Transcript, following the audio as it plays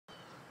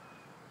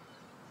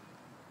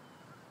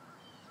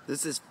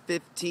This is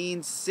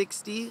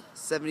 1560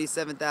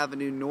 77th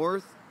Avenue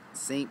North,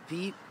 St.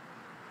 Pete.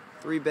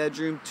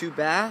 3-bedroom,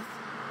 2-bath.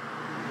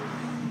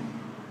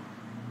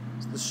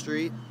 It's the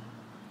street.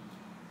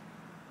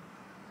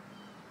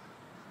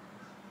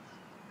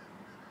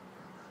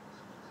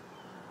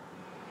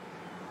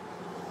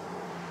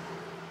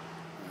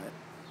 Alright.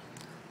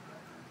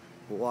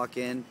 We'll walk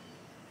in.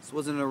 This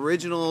was an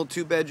original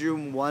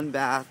 2-bedroom,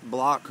 1-bath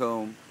block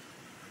home.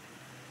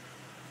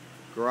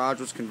 Garage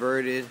was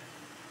converted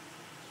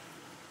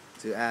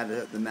to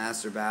add the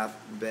master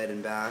bath, bed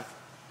and bath.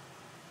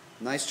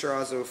 Nice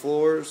terrazzo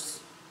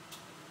floors.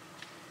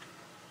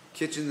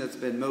 Kitchen that's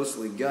been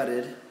mostly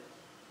gutted.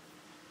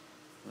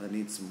 That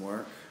needs some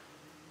work.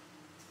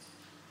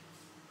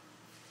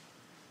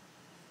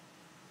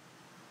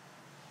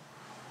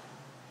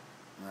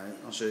 Alright,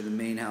 I'll show you the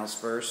main house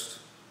first.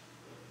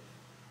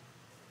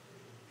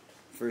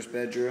 First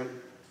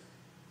bedroom.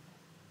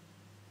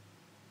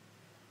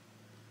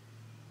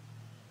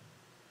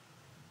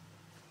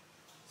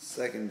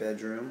 Second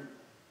bedroom.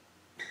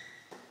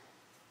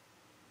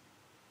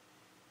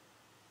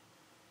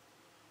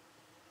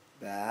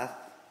 Bath.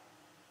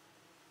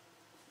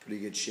 Pretty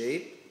good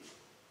shape.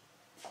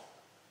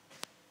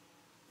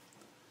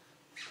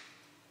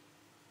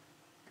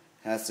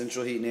 Has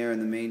central heat and air in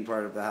the main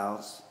part of the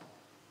house.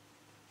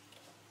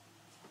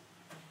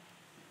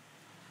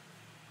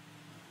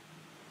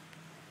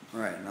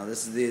 Alright, now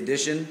this is the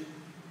addition.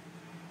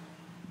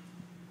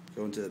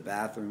 Go into the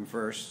bathroom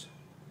first.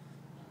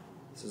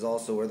 This is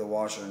also where the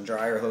washer and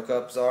dryer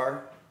hookups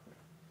are.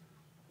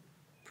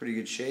 Pretty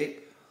good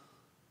shape.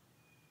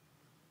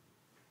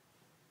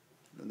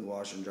 And the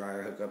washer and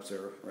dryer hookups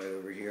are right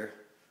over here.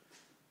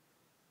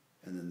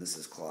 And then this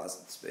is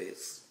closet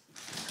space.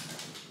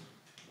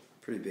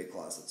 Pretty big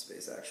closet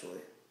space, actually.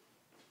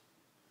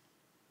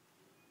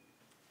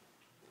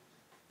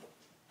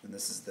 And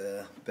this is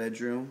the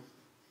bedroom.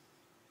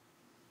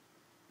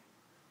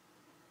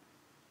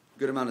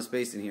 Good amount of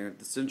space in here.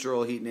 The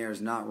central heat and air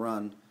is not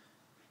run,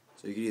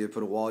 so you can either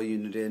put a wall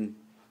unit in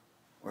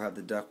or have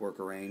the ductwork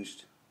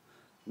arranged.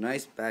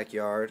 Nice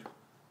backyard.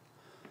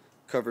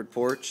 Covered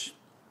porch.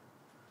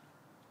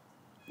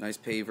 Nice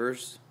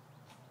pavers.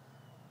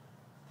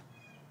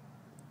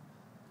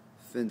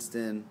 Fenced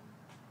in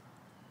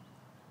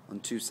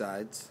on 2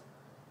 sides.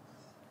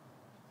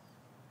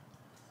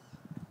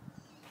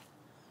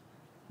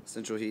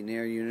 Central heat and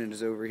air unit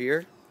is over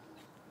here.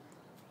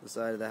 The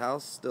side of the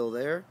house still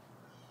there.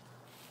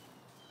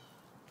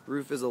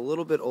 Roof is a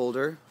little bit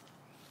older,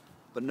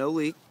 but no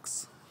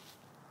leaks.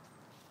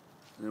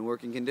 And in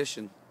working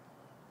condition.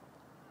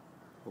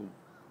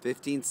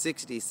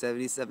 1560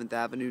 77th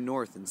Avenue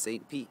North in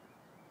St. Pete.